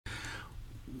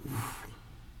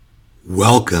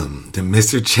Welcome to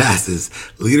Mr. Chaz's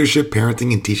Leadership,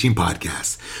 Parenting, and Teaching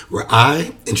Podcast, where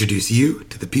I introduce you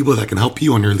to the people that can help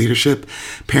you on your leadership,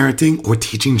 parenting, or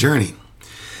teaching journey.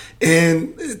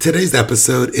 And today's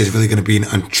episode is really going to be an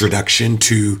introduction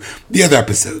to the other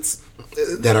episodes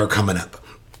that are coming up.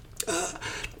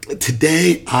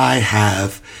 Today, I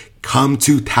have come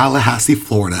to Tallahassee,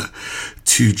 Florida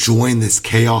to join this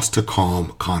Chaos to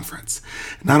Calm conference.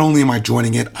 Not only am I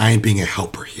joining it, I am being a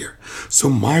helper here. So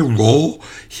my role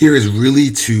here is really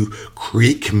to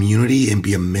create community and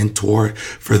be a mentor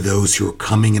for those who are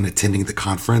coming and attending the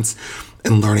conference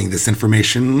and learning this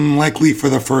information, likely for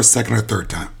the first, second, or third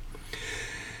time.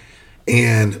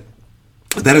 And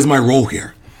that is my role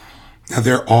here. Now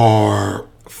there are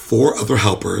 4 other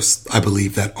helpers, I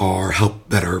believe, that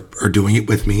are doing it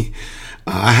with me.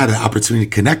 I had an opportunity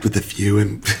to connect with a few,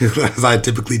 and as I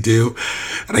typically do,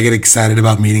 and I get excited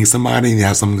about meeting somebody and they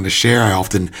have something to share. I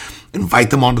often invite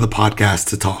them onto the podcast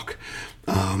to talk.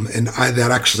 And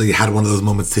that actually had one of those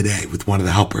moments today with one of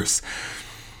the helpers.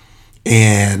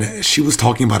 And she was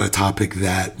talking about a topic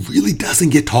that really doesn't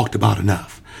get talked about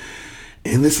enough.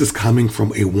 And this is coming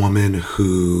from a woman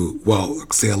who, well,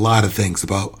 say a lot of things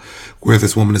about where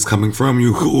this woman is coming from.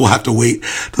 You will have to wait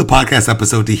to the podcast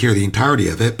episode to hear the entirety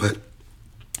of it, but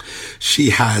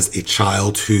she has a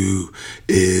child who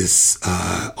is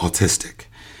autistic.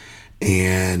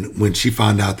 And when she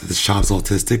found out that this child's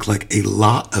autistic, like a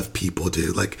lot of people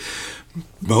do, like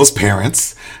most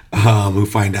parents who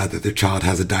find out that their child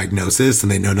has a diagnosis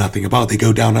and they know nothing about it, they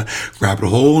go down a rabbit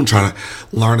hole and try to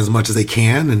learn as much as they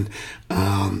can.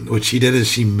 And what she did is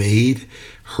she made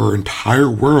her entire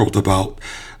world about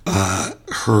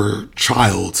her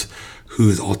child who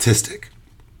is autistic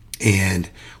and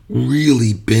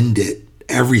really bended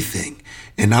everything,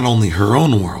 and not only her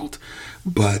own world,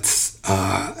 but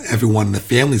everyone in the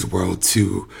family's world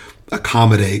to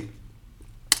accommodate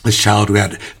a child who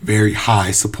had very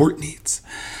high support needs.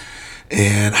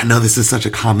 And I know this is such a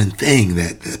common thing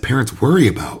that parents worry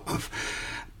about.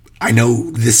 I know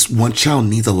this one child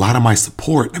needs a lot of my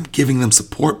support. I'm giving them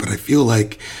support, but I feel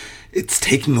like it's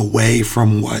taking away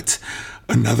from what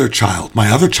another child, my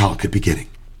other child, could be getting.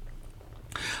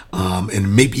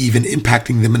 And maybe even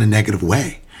impacting them in a negative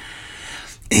way.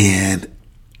 And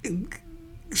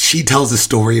she tells a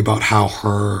story about how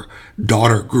her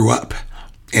daughter grew up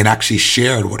and actually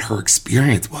shared what her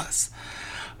experience was.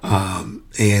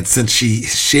 And since she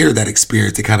shared that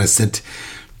experience, it kind of sent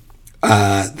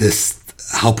this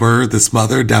helper, this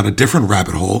mother, down a different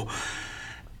rabbit hole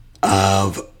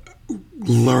of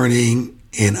learning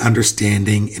and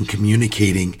understanding and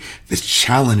communicating this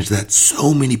challenge that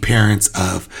so many parents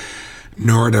of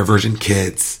neurodivergent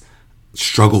kids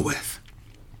struggle with.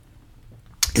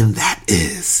 And that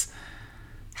is,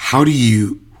 how do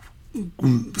you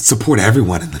support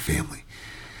everyone in the family,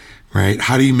 right?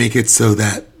 How do you make it so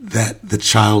that the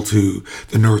child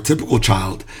the neurotypical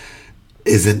child,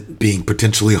 isn't being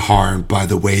potentially harmed by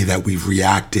the way that we've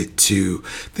reacted to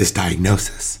this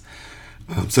diagnosis?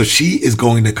 So she is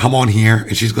going to come on here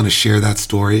and she's going to share that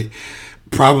story.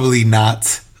 Probably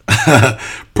not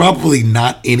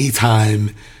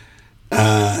anytime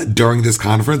during this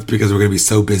conference, because we're going to be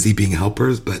so busy being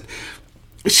helpers, but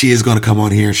she is going to come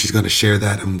on here and she's going to share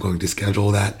that. I'm going to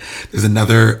schedule that. There's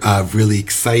another really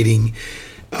exciting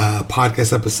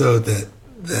podcast episode that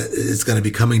is going to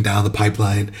be coming down the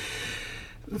pipeline.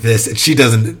 I'm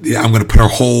going to put her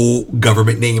whole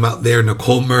government name out there,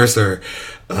 Nicole Mercer.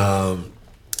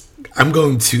 I'm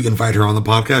going to invite her on the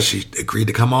podcast. She agreed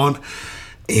to come on.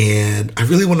 And I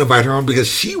really want to invite her on because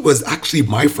she was actually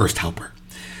my first helper.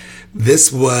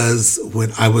 This was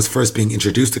when I was first being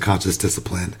introduced to conscious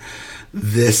discipline.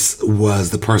 This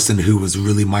was the person who was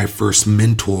really my first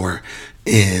mentor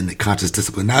in conscious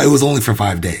discipline. Now, it was only for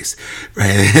 5 days,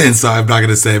 right? And so I'm not going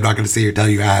to sit here and tell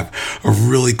you I have a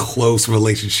really close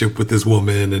relationship with this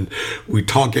woman and we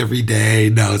talk every day.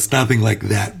 No, it's nothing like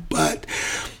that. But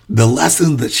the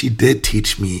lessons that she did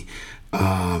teach me,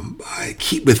 I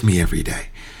keep with me every day.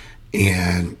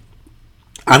 And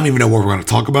I don't even know what we're going to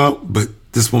talk about, but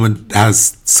this woman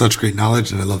has such great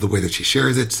knowledge and I love the way that she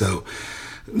shares it. So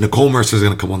Nicole Mercer is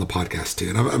going to come on the podcast too.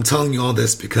 And I'm telling you all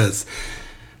this because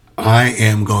I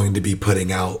am going to be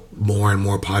putting out more and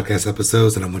more podcast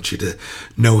episodes, and I want you to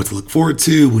know what to look forward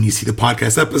to. When you see the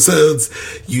podcast episodes,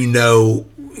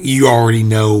 you already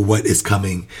know what is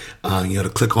coming,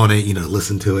 to click on it,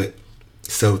 listen to it.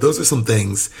 So those are some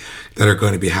things that are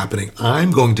going to be happening.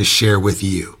 I'm going to share with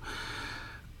you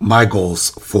my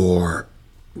goals for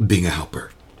being a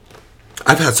helper.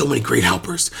 I've had so many great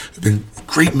helpers, have been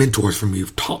great mentors for me,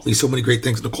 who've taught me so many great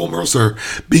things. Nicole Mercer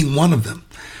being one of them.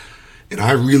 And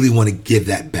I really want to give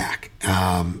that back.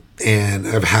 And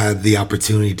I've had the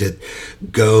opportunity to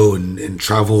go and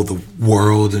travel the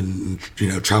world and,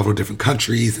 travel to different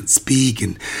countries and speak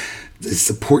and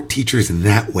support teachers in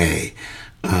that way.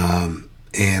 And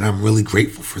I'm really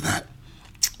grateful for that.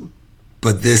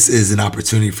 But this is an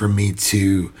opportunity for me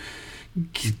to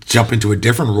jump into a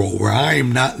different role where I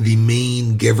am not the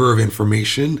main giver of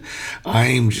information. I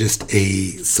am just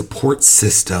a support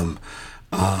system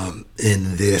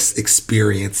in this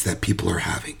experience that people are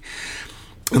having.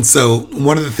 And so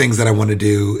one of the things that I want to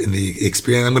do in the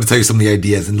experience, I'm going to tell you some of the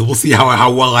ideas, and we'll see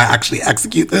how well I actually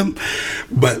execute them.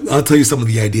 But I'll tell you some of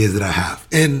the ideas that I have.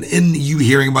 And in you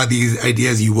hearing about these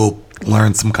ideas, you will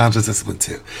learn some conscious discipline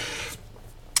too.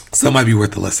 So it might be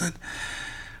worth a listen.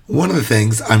 One of the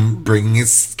things I'm bringing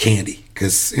is candy,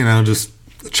 because, just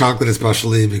chocolate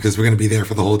especially, because we're going to be there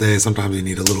for the whole day. Sometimes you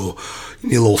need a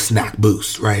little snack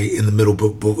boost, right? In the middle,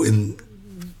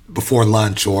 before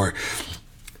lunch or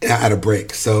at a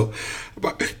break. So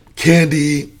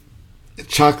candy,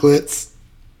 chocolates.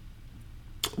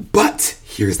 But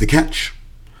here's the catch.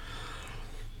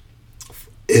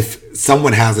 If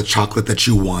someone has a chocolate that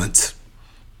you want,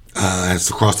 it's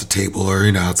across the table or,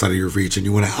 outside of your reach, and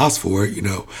you want to ask for it,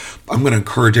 I'm going to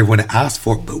encourage everyone to ask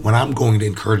for it. But what I'm going to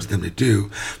encourage them to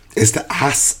do is to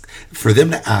ask for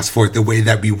them to ask for it the way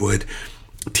that we would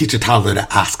teach a toddler to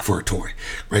ask for a toy,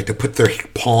 right? To put their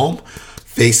palm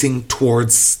facing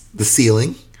towards the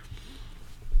ceiling,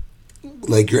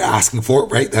 like you're asking for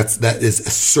it, right? That is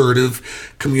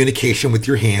assertive communication with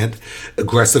your hand.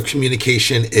 Aggressive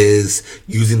communication is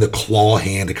using the claw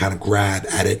hand to kind of grab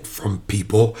at it from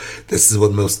people. This is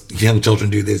what most young children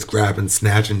do. They just grab and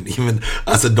snatch, and even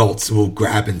us adults will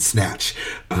grab and snatch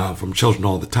from children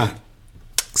all the time.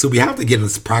 So we have to get in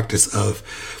this practice of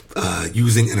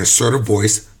using an assertive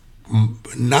voice,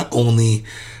 not only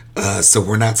so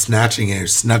we're not snatching it.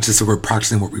 It's not just so we're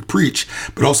practicing what we preach,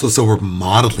 but also so we're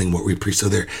modeling what we preach. So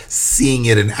they're seeing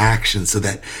it in action so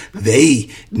that they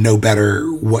know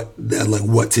better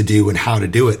what to do and how to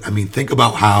do it. I mean, think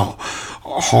about how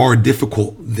hard,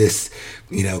 difficult this,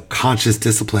 conscious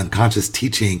discipline, conscious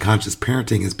teaching, conscious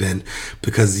parenting has been,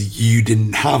 because you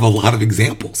didn't have a lot of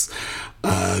examples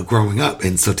growing up.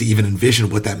 And so to even envision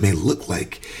what that may look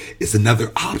like is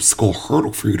another obstacle,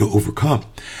 hurdle for you to overcome.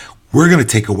 We're going to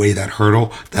take away that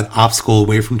hurdle, that obstacle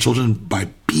away from children by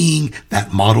being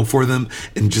that model for them.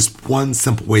 And just one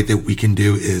simple way that we can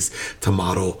do is to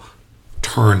model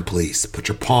turn, please. Put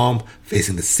your palm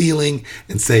facing the ceiling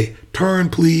and say, turn,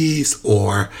 please,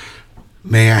 or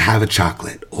may I have a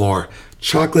chocolate, or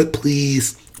chocolate,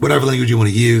 please, whatever language you want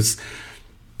to use,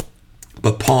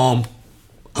 but palm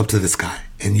up to the sky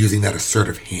and using that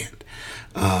assertive hand.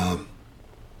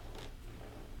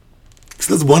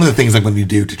 So that's one of the things I'm going to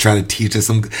do to try to teach us.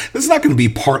 This is not going to be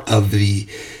part of the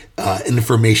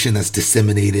information that's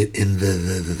disseminated in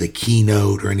the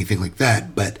keynote or anything like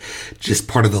that, but just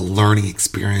part of the learning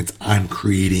experience I'm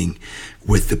creating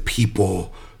with the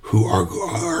people who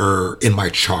are in my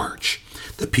charge,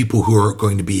 the people who are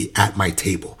going to be at my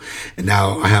table. And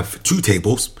now I have two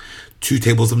tables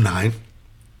of 9.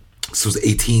 So it's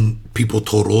 18 people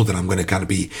total that I'm going to kind of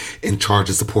be in charge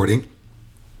of supporting.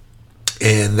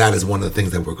 And that is one of the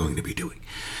things that we're going to be doing.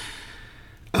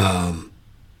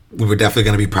 We're definitely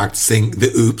going to be practicing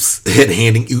the oops and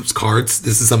handing oops cards.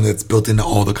 This is something that's built into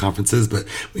all the conferences, but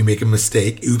we make a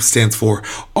mistake. Oops stands for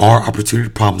our opportunity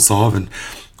to problem solve. And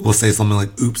we'll say something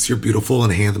like, oops, you're beautiful,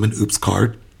 and hand them an oops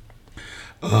card.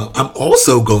 I'm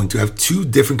also going to have 2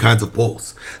 different kinds of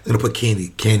bowls. I'm going to put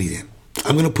candy in.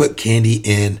 I'm going to put candy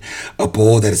in a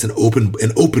bowl that is an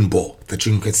open bowl that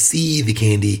you can see the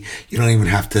candy. You don't even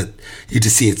have to, you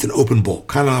just see it's an open bowl,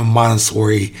 kind of a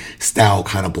Montessori style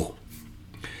kind of bowl.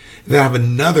 Then I have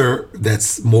another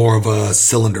that's more of a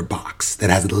cylinder box that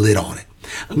has a lid on it.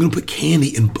 I'm going to put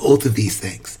candy in both of these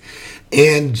things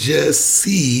and just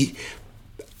see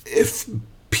if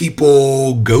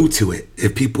people go to it,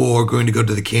 if people are going to go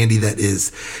to the candy that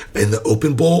is in the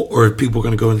open bowl, or if people are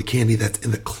going to go to the candy that's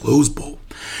in the closed bowl.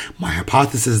 My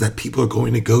hypothesis is that people are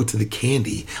going to go to the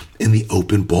candy in the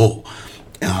open bowl.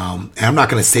 And I'm not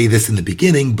going to say this in the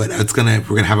beginning, but we're going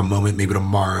to have a moment maybe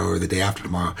tomorrow or the day after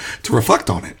tomorrow to reflect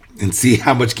on it and see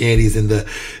how much candy is in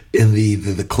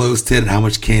the closed tin and how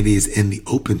much candy is in the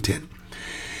open tin.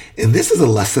 And this is a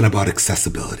lesson about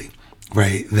accessibility,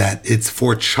 right? That it's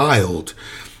for a child,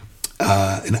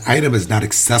 an item is not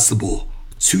accessible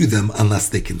to them unless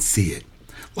they can see it.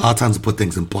 A lot of times we put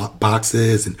things in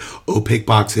boxes and opaque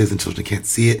boxes and children can't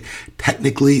see it.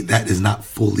 Technically, that is not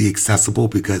fully accessible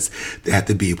because they have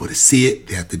to be able to see it.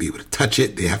 They have to be able to touch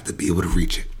it. They have to be able to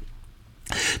reach it.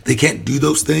 They can't do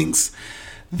those things.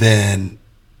 then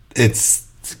it's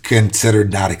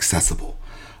considered not accessible.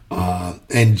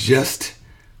 And just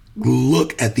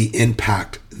look at the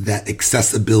impact that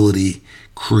accessibility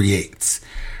creates,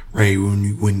 right?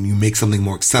 When you make something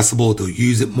more accessible, they'll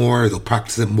use it more, they'll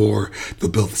practice it more, they'll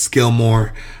build the skill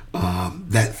more.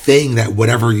 That thing, that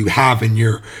whatever you have in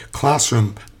your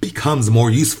classroom becomes more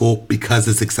useful because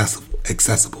it's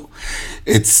accessible.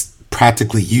 It's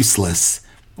practically useless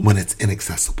when it's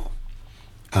inaccessible.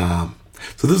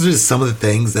 So those are just some of the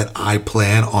things that I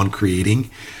plan on creating.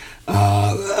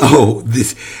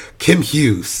 This Kim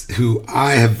Hughes, who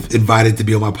I have invited to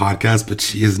be on my podcast, but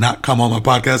she has not come on my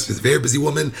podcast. She's a very busy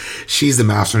woman. She's the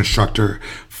master instructor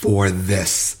for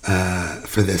this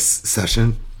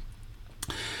session.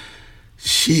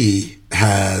 She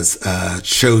has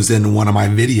chosen one of my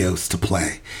videos to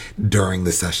play during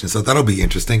the session. So that'll be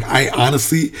interesting. I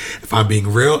honestly, if I'm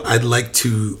being real, I'd like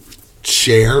to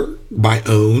share my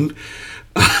own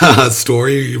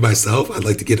story myself. I'd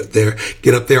like to get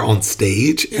up there on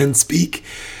stage and speak.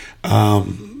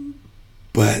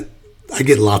 But I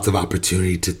get lots of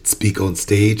opportunity to speak on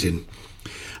stage, and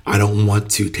I don't want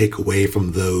to take away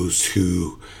from those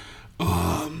who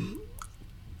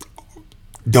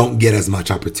don't get as much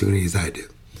opportunity as I do.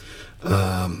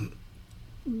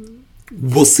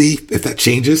 We'll see if that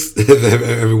changes.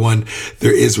 Everyone,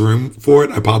 there is room for it.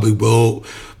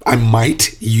 I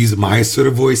might use my sort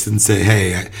of voice and say,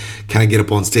 hey, can I get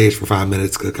up on stage for 5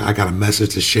 minutes? I got a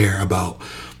message to share about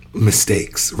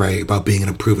mistakes, right? About being an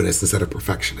improvementist instead of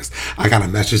perfectionist. I got a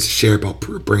message to share about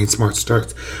brain smart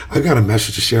starts. I got a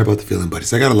message to share about the feeling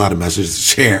buddies. I got a lot of messages to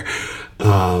share.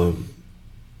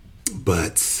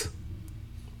 But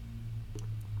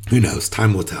who knows?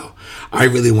 Time will tell. I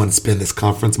really want to spend this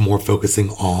conference more focusing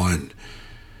on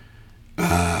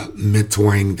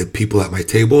mentoring the people at my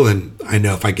table. And I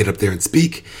know if I get up there and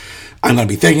speak, I'm going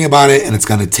to be thinking about it, and it's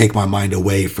going to take my mind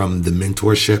away from the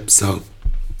mentorship. So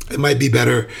it might be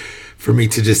better for me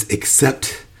to just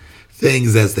accept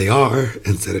things as they are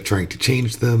instead of trying to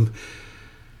change them.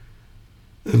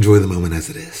 Enjoy the moment as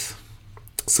it is.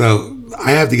 So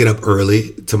I have to get up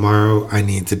early tomorrow. I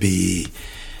need to be...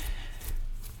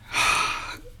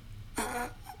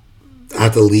 I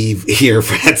have to leave here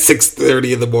at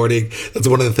 6:30 in the morning. That's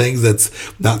one of the things that's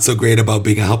not so great about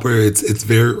being a helper. It's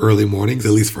very early mornings,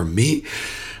 at least for me.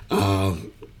 I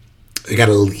got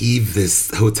to leave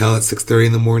this hotel at 6:30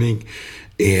 in the morning,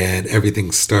 and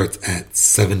everything starts at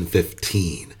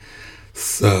 7:15.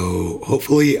 So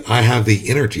hopefully I have the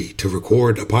energy to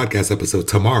record a podcast episode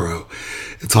tomorrow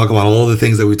and talk about all the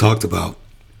things that we talked about.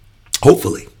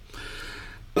 Hopefully.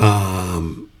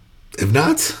 If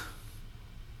not,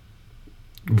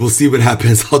 we'll see what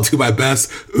happens. I'll do my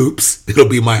best. Oops. It'll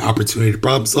be my opportunity to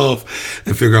problem solve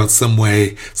and figure out some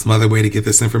other way to get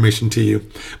this information to you.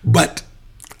 But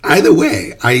either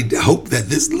way, I hope that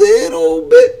this little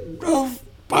bit of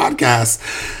podcast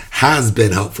has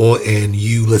been helpful and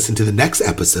you listen to the next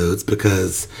episodes,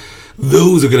 because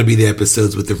those are going to be the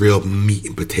episodes with the real meat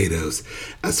and potatoes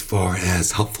as far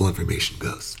as helpful information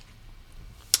goes.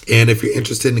 And if you're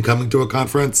interested in coming to a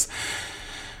conference,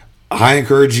 I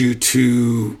encourage you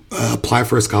to apply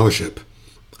for a scholarship.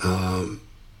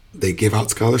 They give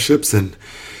out scholarships, and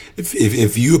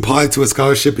if you apply to a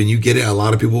scholarship and you get it, a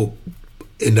lot of people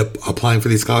end up applying for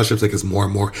these scholarships. Like as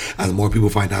more people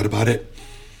find out about it.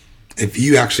 If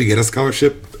you actually get a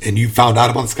scholarship and you found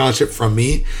out about the scholarship from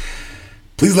me,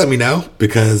 please let me know,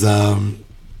 because I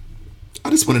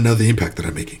just want to know the impact that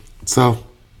I'm making. So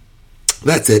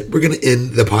that's it. We're going to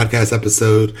end the podcast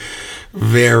episode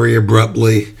very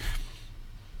abruptly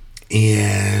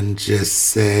and just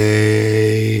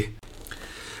say,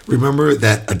 remember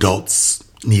that adults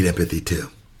need empathy too.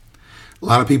 A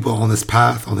lot of people on this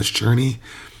path, on this journey,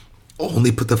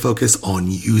 only put the focus on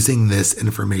using this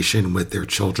information with their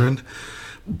children.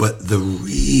 But the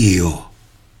real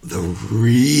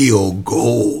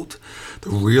gold, the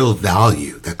real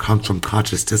value that comes from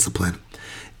conscious discipline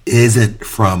isn't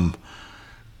from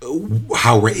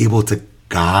how we're able to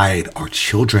guide our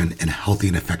children in a healthy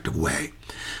and effective way.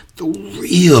 The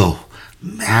real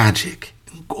magic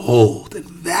and gold and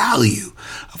value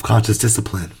of conscious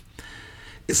discipline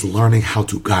is learning how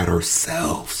to guide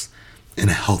ourselves in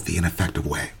a healthy and effective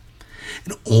way.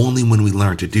 And only when we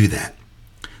learn to do that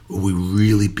will we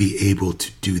really be able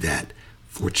to do that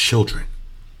for children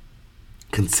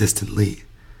consistently,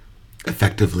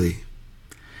 effectively,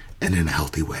 and in a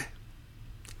healthy way.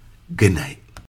 Good night.